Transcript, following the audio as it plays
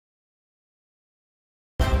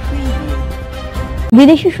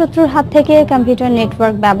বিদেশি শত্রুর হাত থেকে কম্পিউটার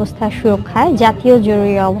নেটওয়ার্ক ব্যবস্থা সুরক্ষায় জাতীয়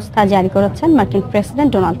জরুরি অবস্থা জারি করেছেন মার্কিন প্রেসিডেন্ট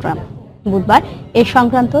ডোনাল্ড ট্রাম্প। বুধবার এ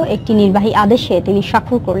সংক্রান্ত একটি নির্বাহী আদেশে তিনি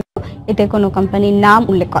স্বাক্ষর করলেও এতে কোনো কোম্পানির নাম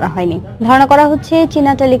উল্লেখ করা হয়নি। ধারণা করা হচ্ছে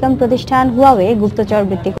চীনা টেলিকম প্রতিষ্ঠান হুয়াওয়ে গুপ্তচর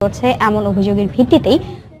বৃত্তি করছে এমন অভিযোগের ভিত্তিতেই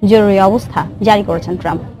জরুরি অবস্থা জারি করেছেন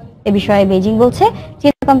ট্রাম্প। এ বিষয়ে বেজিং বলছে,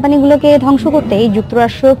 চীনা কোম্পানিগুলোকে ধ্বংস করতেই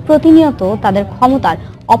যুক্তরাষ্ট্র প্রতিনিয়ত তাদের ক্ষমতার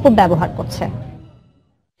অপব্যবহার করছে।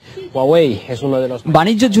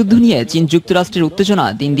 বাণিজ্য যুদ্ধ নিয়ে চীন যুক্তরাষ্ট্রের উত্তেজনা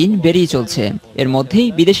দিন দিন বেড়েই চলছে। এর মধ্যেই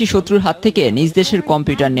বিদেশি শত্রুর হাত থেকে নিজ দেশের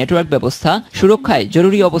কম্পিউটার নেটওয়ার্ক ব্যবস্থা সুরক্ষায়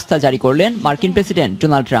জরুরি অবস্থা জারি করলেন মার্কিন প্রেসিডেন্ট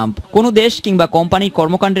ডোনাল্ড ট্রাম্প। কোনো দেশ কিংবা কোম্পানির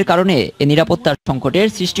কর্মকাণ্ডের কারণে এ নিরাপত্তার সংকটের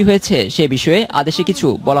সৃষ্টি হয়েছে সে বিষয়ে আদেশে কিছু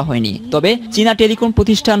বলা হয়নি। তবে চীনা টেলিকম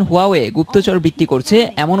প্রতিষ্ঠান হুয়াওয়ে গুপ্তচর বৃত্তি করছে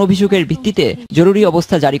এমন অভিযোগের ভিত্তিতে জরুরি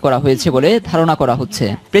অবস্থা জারি করা হয়েছে বলে ধারণা করা হচ্ছে।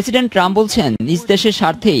 প্রেসিডেন্ট ট্রাম্প বলছেন, নিজ দেশের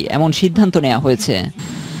স্বার্থেই এমন সিদ্ধান্ত নেওয়া হয়েছে।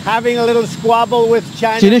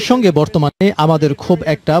 চীনের সঙ্গে বর্তমানে আমাদের খুব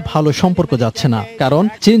একটা ভালো সম্পর্ক যাচ্ছে না, কারণ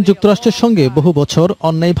চীন যুক্তরাষ্ট্রের সঙ্গে বহু বছর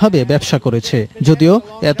অন্যায়ভাবে ব্যবসা করেছে। যদিও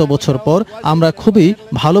এত বছর পর আমরা খুবই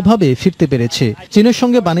ভালোভাবে ফিরতে পেরেছি। চীনের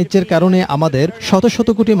সঙ্গে বাণিজ্যের কারণে আমাদের শত শত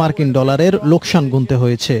কোটি মার্কিন ডলারের লোকসান গুনতে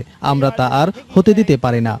হয়েছে। আমরা তা আর হতে দিতে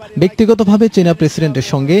পারি না। ব্যক্তিগতভাবে চীনা প্রেসিডেন্টের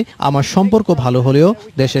সঙ্গে আমার সম্পর্ক ভালো হলেও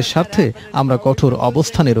দেশের স্বার্থে আমরা কঠোর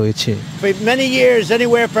অবস্থানে রয়েছে।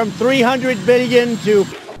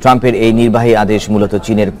 ট্রাম্পের এই নির্বাহী আদেশ মূলত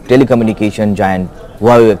চীনের টেলিকমিউনিকেশন জায়ান্ট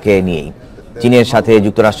হুয়াওয়েকে নিয়েই। চীনের সাথে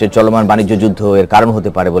যুক্তরাষ্ট্রের চলমান বাণিজ্য যুদ্ধ এর কারণ হতে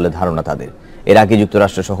পারে বলে ধারণা তাদের। এর আগে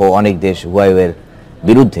যুক্তরাষ্ট্র সহ অনেক দেশ হুয়াওয়ের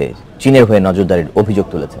বিরুদ্ধে চীনের হয়ে নজরদারির অভিযোগ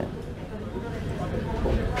তুলেছে।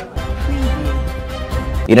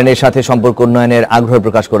 ইরানের সাথে সম্পর্ক উন্নয়নের আগ্রহ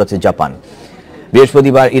প্রকাশ করেছে জাপান।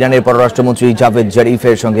 বৃহস্পতিবার ইরানের পররাষ্ট্রমন্ত্রী জাভেদ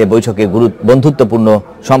জারিফের সঙ্গে বৈঠকে বন্ধুত্বপূর্ণ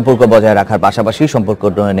সম্পর্ক বজায় রাখার পাশাপাশি সম্পর্ক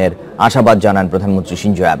উন্নয়নের আশাবাদ জানান প্রধানমন্ত্রী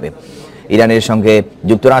শিনজো আবে। ইরানের সঙ্গে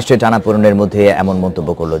যুক্তরাষ্ট্রের টানাপোড়েনের মধ্যে এমন মন্তব্য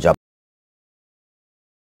করল জাপান।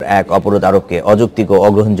 এক অপরাধ আরোপকে অযৌক্তিক ও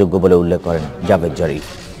অগ্রহণযোগ্য বলে উল্লেখ করেন জাভেদ জারিফ।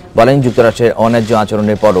 বলেন, যুক্তরাষ্ট্রের অন্যায্য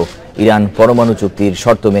আচরণের পরও ইরান পরমাণু চুক্তির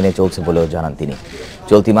শর্ত মেনে চলছে বলেও জানান তিনি।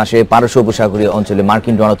 চলতি মাসে পারস্য উপসাগরীয় অঞ্চলে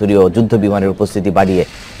মার্কিন রণতরীয় যুদ্ধ বিমানের উপস্থিতি বাড়িয়ে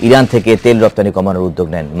ইরান থেকে তেল রপ্তানি কমানোর উদ্যোগ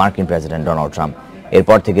নেন মার্কিন প্রেসিডেন্ট ডোনাল্ড ট্রাম্প।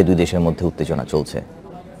 এরপর থেকে দুই দেশের মধ্যে উত্তেজনা চলছে।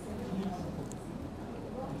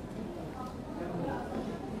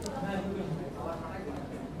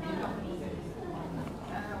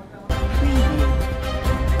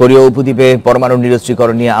 কোরীয় উপদ্বীপে পরমাণু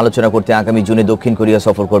নিরস্ত্রীকরণ নিয়ে আলোচনা করতে আগামী জুনে দক্ষিণ কোরিয়া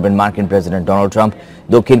সফর করবেন মার্কিন প্রেসিডেন্ট ডোনাল্ড ট্রাম্প।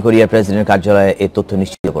 দক্ষিণ কোরিয়ার প্রেসিডেন্ট কার্যালয়ে এই তথ্য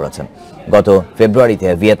নিশ্চিত করেছেন। গত ফেব্রুয়ারিতে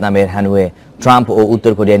ভিয়েতনামের হ্যানয়ে ট্রাম্প ও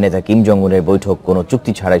উত্তর কোরিয়ার নেতা কিম জং উনের বৈঠক কোনো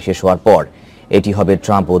চুক্তি ছাড়াই শেষ হওয়ার পর এটি হবে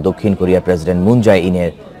ট্রাম্প ও দক্ষিণ কোরিয়ার প্রেসিডেন্ট মুন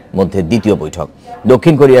জাই-ইনের মধ্যে দ্বিতীয় বৈঠক।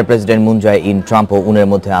 দক্ষিণ কোরিয়ার প্রেসিডেন্ট মুন জাই-ইন ট্রাম্প ও উনের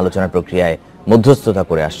মধ্যে আলোচনার প্রক্রিয়ায় মধ্যস্থতা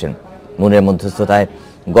করে আসছেন। মুনের মধ্যস্থতায়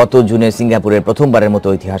গত জুনে সিঙ্গাপুরের প্রথমবারের মতো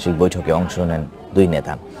ঐতিহাসিক বৈঠকে অংশ নেন দুই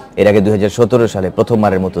নেতা। এর আগে 2017 সালে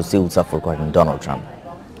প্রথমবারের মতো সিউল সফর করেন ডোনাল্ড ট্রাম্প।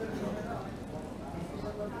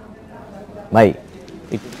 ভাই,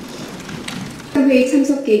 회의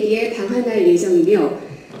참석 계기에 방한할 예정이며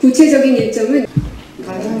구체적인 일정은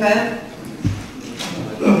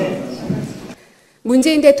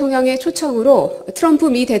문재인 대통령의 초청으로 트럼프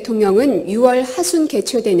미 대통령은 6월 하순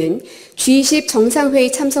개최되는 G20 정상회의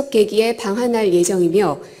참석 계기에 방한할 예정이며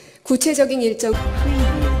구체적인 일정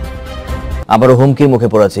আবারও হুমকির মুখে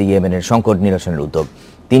পড়েছে ইয়েমেনের সংকট নিরসনের উদ্যোগ।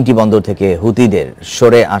 3টি বন্দর থেকে হুতিদের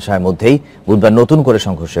সরে আসার মধ্যেই বুধবার নতুন করে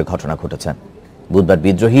সংঘর্ষের ঘটনা ঘটেছে। বুধবার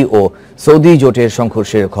বিদ্রোহী ও সৌদি জোটের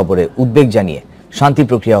সংঘর্ষের খবরে উদ্বেগ জানিয়ে শান্তি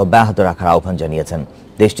প্রক্রিয়া অব্যাহত রাখার আহ্বান জানিয়েছেন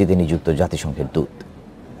দেশটিতে নিযুক্ত জাতিসংঘের দূত।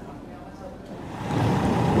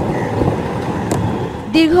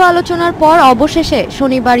 দীর্ঘ আলোচনার পর অবশেষে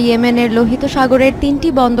শনিবার ইয়েমেনের লোহিত সাগরের 3টি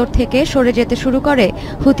বন্দর থেকে সরে যেতে শুরু করে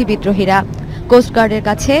হুতি বিদ্রোহীরা। কোস্টগার্ডের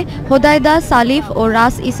কাছে হোদাইদা, সালিফ ও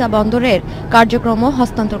রাস ইসা বন্দরের কার্যক্রম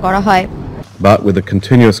হস্তান্তর করা হয়।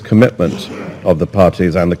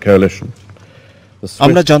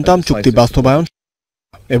 আমরা জানতাম চুক্তি বাস্তবায়ন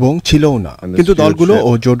এবং ছিলও না, কিন্তু দলগুলো ও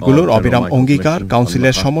জোটগুলোর অবিরাম অঙ্গীকার,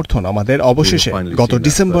 কাউন্সিলের সমর্থন আমাদের অবশেষে গত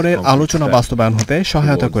ডিসেম্বরের আলোচনা বাস্তবায়ন হতে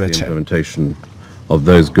সহায়তা করেছে।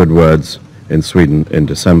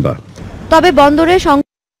 তবে বন্দরের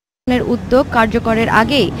সংস্কারের উদ্যোগ কার্যকরের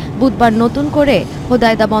আগেই বুধবার নতুন করে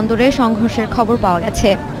হোদাইদা বন্দরে সংঘর্ষের খবর পাওয়া গেছে।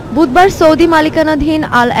 বুধবার সৌদি মালিকানাধীন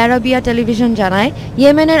আল আরাবিয়া টেলিভিশন জানায়,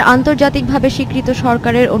 ইয়েমেনের আন্তর্জাতিকভাবে স্বীকৃত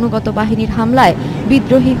সরকারের অনুগত বাহিনীর হামলায়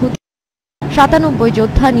বিদ্রোহী হুতি 97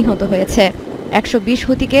 যোদ্ধা নিহত হয়েছে। 120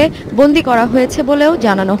 হুতিকে বন্দী করা হয়েছে বলেও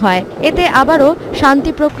জানানো হয়। এতে আবারও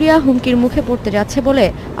শান্তি প্রক্রিয়া হুমকির মুখে পড়তে যাচ্ছে বলে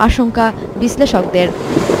আশঙ্কা বিশ্লেষকদের।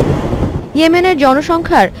 ইয়েমেনের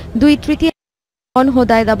জনসংখ্যার 2/3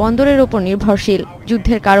 হোদাইদা বন্দরের উপর নির্ভরশীল।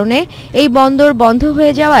 যুদ্ধের কারণে এই বন্দর বন্ধ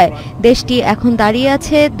হয়ে যাওয়ায় দেশটি এখন দাঁড়িয়ে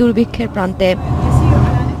আছে দুর্ভিক্ষের প্রান্তে।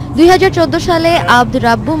 2014 সালে আব্দ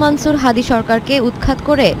রাব্বু মানসুর হাদি সরকারকে উৎখাত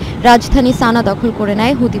করে রাজধানী সানা দখল করে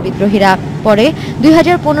নেয় হুতি বিদ্রোহীরা। পরে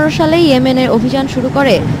 2015 সালে ইয়েমেনের অভিযান শুরু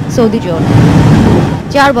করে সৌদি জোট।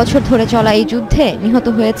 4 বছর ধরে চলা এই যুদ্ধে নিহত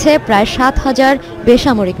হয়েছে প্রায় 7,000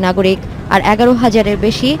 বেসামরিক নাগরিক আর 11,000-এর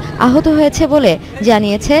বেশি আহত হয়েছে বলে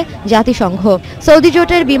জানিয়েছে জাতিসংঘ। সৌদি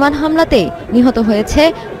জোটের বিমান হামলাতেই নিহত হয়েছে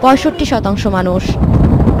 65% মানুষ।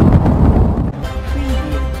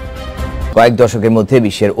 কয়েক দশকের মধ্যে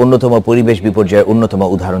বিশ্বের অন্যতম পরিবেশ বিপর্যয়ের অন্যতম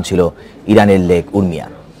উদাহরণ ছিল ইরানের লেক উর্মিয়া।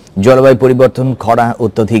 জলবায়ু পরিবর্তন, খরা,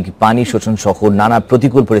 অত্যধিক পানি শোষণ সহ নানা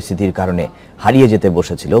প্রতিকূল পরিস্থিতির কারণে হারিয়ে যেতে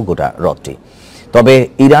বসেছিল গোটা হ্রদটি। তবে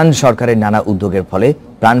ইরান সরকারের নানা উদ্যোগের ফলে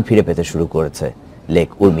প্রাণ ফিরে পেতে শুরু করেছে লেক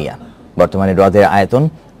উর্মিয়া। বর্তমানে হ্রদের আয়তন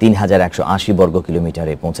 3,180 বর্গ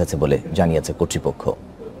কিলোমিটারে পৌঁছেছে বলে জানিয়েছে কর্তৃপক্ষ।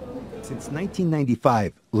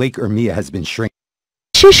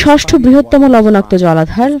 বিশ্বের ষষ্ঠ বৃহত্তম লবণাক্ত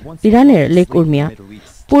জলাধার ইরানের লেক উর্মিয়া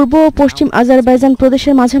পূর্ব ও পশ্চিম আজারবাইজান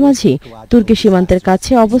প্রদেশের মাঝামাঝি তুর্কি সীমান্তের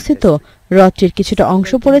কাছে অবস্থিত। হ্রদটির কিছুটা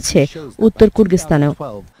অংশ পড়েছে উত্তর কুর্গিস্তানেও।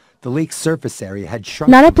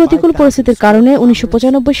 নানা প্রতিকূল পরিস্থিতির কারণে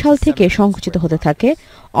 1995 সাল থেকে সংকুচিত হতে থাকে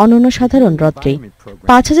অনন্য সাধারণ হ্রদটি।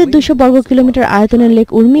 5,200 বর্গ কিলোমিটার আয়তনের লেক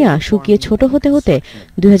উর্মিয়া শুকিয়ে ছোট হতে হতে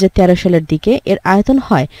 2013 সালের দিকে এর আয়তন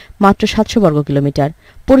হয় মাত্র 700 বর্গ কিলোমিটার।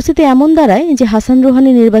 পরিস্থিতি এমন দাঁড়ায় যে হাসান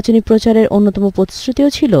রুহানি নির্বাচনী প্রচারের অন্যতম প্রতিশ্রুতিও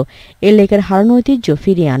ছিল এই লেকের হারানো ঐতিহ্য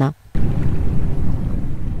ফিরিয়ে আনা।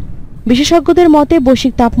 বিশেষজ্ঞদের মতে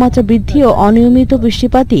বৈশ্বিক তাপমাত্রা বৃদ্ধি ও অনিয়মিত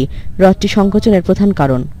বৃষ্টিপাতই হ্রদটি সংকোচনের প্রধান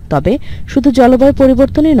কারণ। তবে শুধু জলবায়ু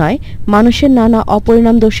পরিবর্তনই নয়, মানুষের নানা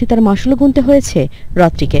অপরিণামদর্শিতার মাশুল গুনতে হয়েছে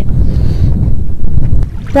হ্রদটিকে।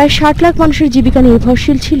 প্রায় 60 লাখ মানুষের জীবিকা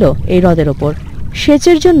নির্ভরশীল ছিল এই হ্রদের ওপর।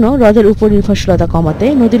 সেচের জন্য হ্রদের উপর নির্ভরশীলতা কমাতে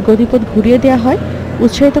নদীর গতিপথ ঘুরিয়ে দেওয়া হয়,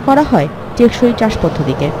 উৎসাহিত করা হয় টেকসই চাষ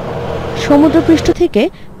পদ্ধতিকে। সমুদ্রপৃষ্ঠ থেকে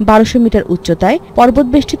 1200 মিটার উচ্চতায়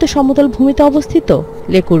পর্বতবেষ্টিত সমতল ভূমিতে অবস্থিত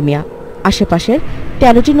লেক উর্মিয়া। আশেপাশের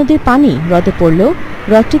 13টি নদীর পানি হ্রদে পড়লেও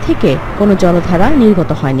হ্রদটি থেকে কোনো জলধারা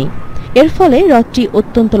নির্গত হয়নি। এর ফলে হ্রদটি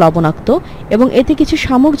অত্যন্ত লবণাক্ত এবং এতে কিছু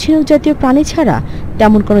শামুক ঝিনুক জাতীয় প্রাণী ছাড়া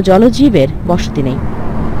তেমন কোনো জলজীবের বসতি নেই।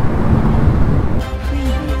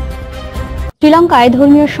 শ্রীলঙ্কায়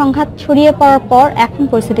ধর্মীয় সংঘাত ছড়িয়ে পড়ার পর এখন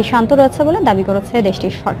পরিস্থিতি শান্ত রয়েছে বলে দাবি করেছে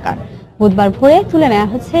দেশটির সরকার। বুধবার ভোরে তুলে নেওয়া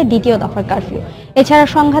হয়েছে দ্বিতীয় দফার কারফিউ। এছাড়া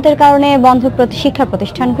সংঘাতের কারণে বন্ধ শিক্ষা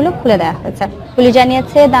প্রতিষ্ঠানগুলো খুলে দেওয়া হয়েছে। পুলিশ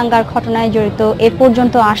জানিয়েছে দাঙ্গার ঘটনায় জড়িত এ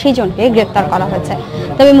পর্যন্ত 80 জনকে গ্রেপ্তার করা হয়েছে।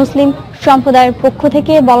 তবে মুসলিম সম্প্রদায়ের পক্ষ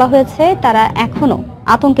থেকে বলা হয়েছে তারা এখনো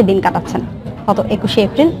আতঙ্কে দিন কাটাচ্ছেন। গত 21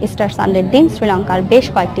 এপ্রিল ইস্টার সানডের দিন শ্রীলঙ্কার বেশ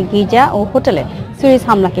কয়েকটি গির্জা ও হোটেলে সিরিজ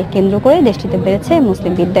হামলাকে কেন্দ্র করে দেশটিতে বেড়েছে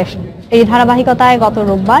মুসলিম বিদ্বেষ। এই ধারাবাহিকতায় গত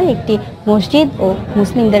রোববার একটি মসজিদ ও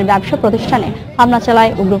মুসলিমদের ব্যবসা প্রতিষ্ঠানে হামলা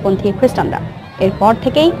চালায় উগ্রপন্থী খ্রিস্টানরা। এরপর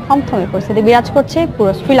থেকেই থমথমে পরিস্থিতি বিরাজ করছে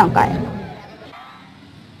পুরো শ্রীলঙ্কায়।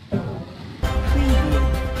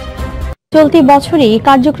 চলতি বছরই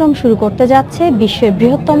কার্যক্রম শুরু করতে যাচ্ছে বিশ্বের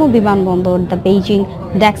বৃহত্তম বিমানবন্দর the Beijing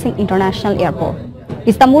ড্যাক্সিং international airport.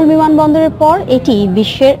 Istanbul বিমানবন্দরের পর এটি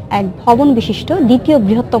বিশ্বের এক ভবন বিশিষ্ট দ্বিতীয়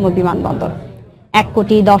বৃহত্তম বিমানবন্দর।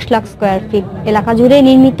 1,10,00,000 স্কয়ার ফিট এলাকা জুড়ে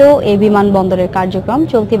নির্মিত এই বিমানবন্দরের কার্যক্রম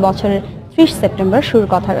চলতি বছরের 30 সেপ্টেম্বর শুরুর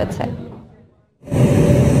কথা রয়েছে।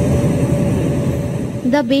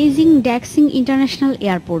 দ্য বেইজিং ড্যাক্সিং ইন্টারন্যাশনাল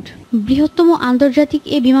এয়ারপোর্ট বৃহত্তম আন্তর্জাতিক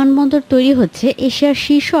এই বিমানবন্দর তৈরি হচ্ছে এশিয়ার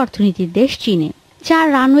শীর্ষ অর্থনীতির দেশ চীনে। 4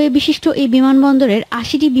 রানওয়ে বিশিষ্ট এই বিমানবন্দরের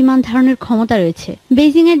 80টি বিমান ধারণের ক্ষমতা রয়েছে।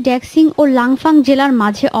 বেইজিং এর ড্যাক্সিং ও লাংফাং জেলার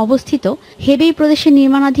মাঝে অবস্থিত হেবেই প্রদেশে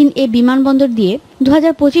নির্মাণাধীন এই বিমানবন্দর দিয়ে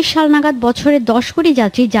 2025 সাল নাগাদ বছরে 10 কোটি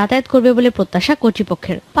যাত্রী যাতায়াত করবে বলে প্রত্যাশা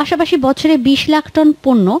কর্তৃপক্ষের। পাশাপাশি বছরে 20 লাখ টন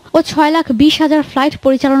পণ্য ও 6,20,000 ফ্লাইট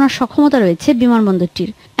পরিচালনার সক্ষমতা রয়েছে বিমানবন্দরটির,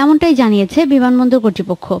 এমনটাই জানিয়েছে বিমানবন্দর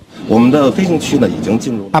কর্তৃপক্ষ।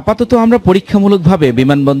 আপাতত আমরা পরীক্ষামূলকভাবে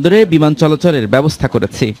বিমানবন্দরে বিমান চলাচলের ব্যবস্থা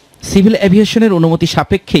করেছি। সিভিল এভিয়েশনের অনুমতি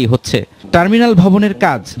সাপেক্ষেই হচ্ছে। টার্মিনাল ভবনের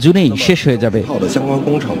কাজ জুনেই শেষ হয়ে যাবে।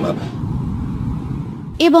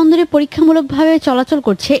 এ বন্দরে পরীক্ষামূলকভাবে চলাচল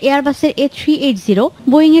করছে এয়ারবাসের A380,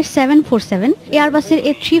 বোয়িং এর 747, এয়ারবাসের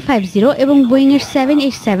A350 এবং বোয়িং এর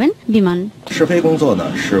 787 বিমান।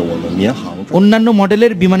 অন্যান্য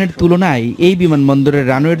মডেলের বিমানের তুলনায় এই বিমানবন্দরের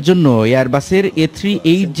রানওয়ের জন্য এয়ারবাসের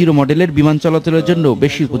A380 মডেলের বিমান চলাচলের জন্য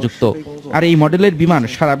বেশি উপযুক্ত। আর এই মডেলের বিমান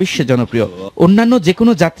সারা বিশ্বে জনপ্রিয়। অন্যান্য যে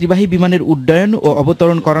কোনো যাত্রীবাহী বিমানের উড্ডয়ন ও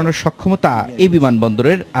অবতরণ করানোর সক্ষমতা এই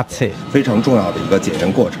বিমানবন্দরের আছে।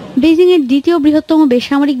 বেইজিং এর দ্বিতীয় বৃহত্তম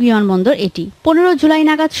বেসামরিক বিমানবন্দর এটি। 15 জুলাই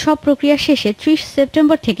নাগাদ সব প্রক্রিয়া শেষে 30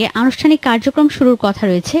 সেপ্টেম্বর থেকে আনুষ্ঠানিক কার্যক্রম শুরুর কথা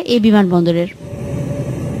রয়েছে এই বিমানবন্দরের।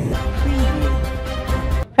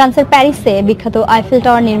 ফ্রান্সের প্যারিসে বিখ্যাত আইফেল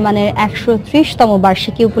টাওয়ার নির্মাণের 130তম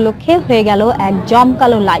বার্ষিকী উপলক্ষে হয়ে গেল এক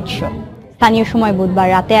জমকালো লাইট শো। স্থানীয় সময় বুধবার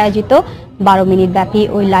রাতে আয়োজিত 12 মিনিট ব্যাপী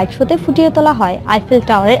ওই লাইট শোতে ফুটিয়ে তোলা হয় আইফেল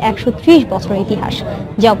টাওয়ারের 130 বছরের ইতিহাস,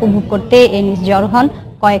 যা উপভোগ করতে এনিস জড়ো হন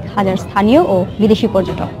কয়েক হাজার স্থানীয় ও বিদেশি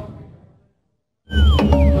পর্যটক।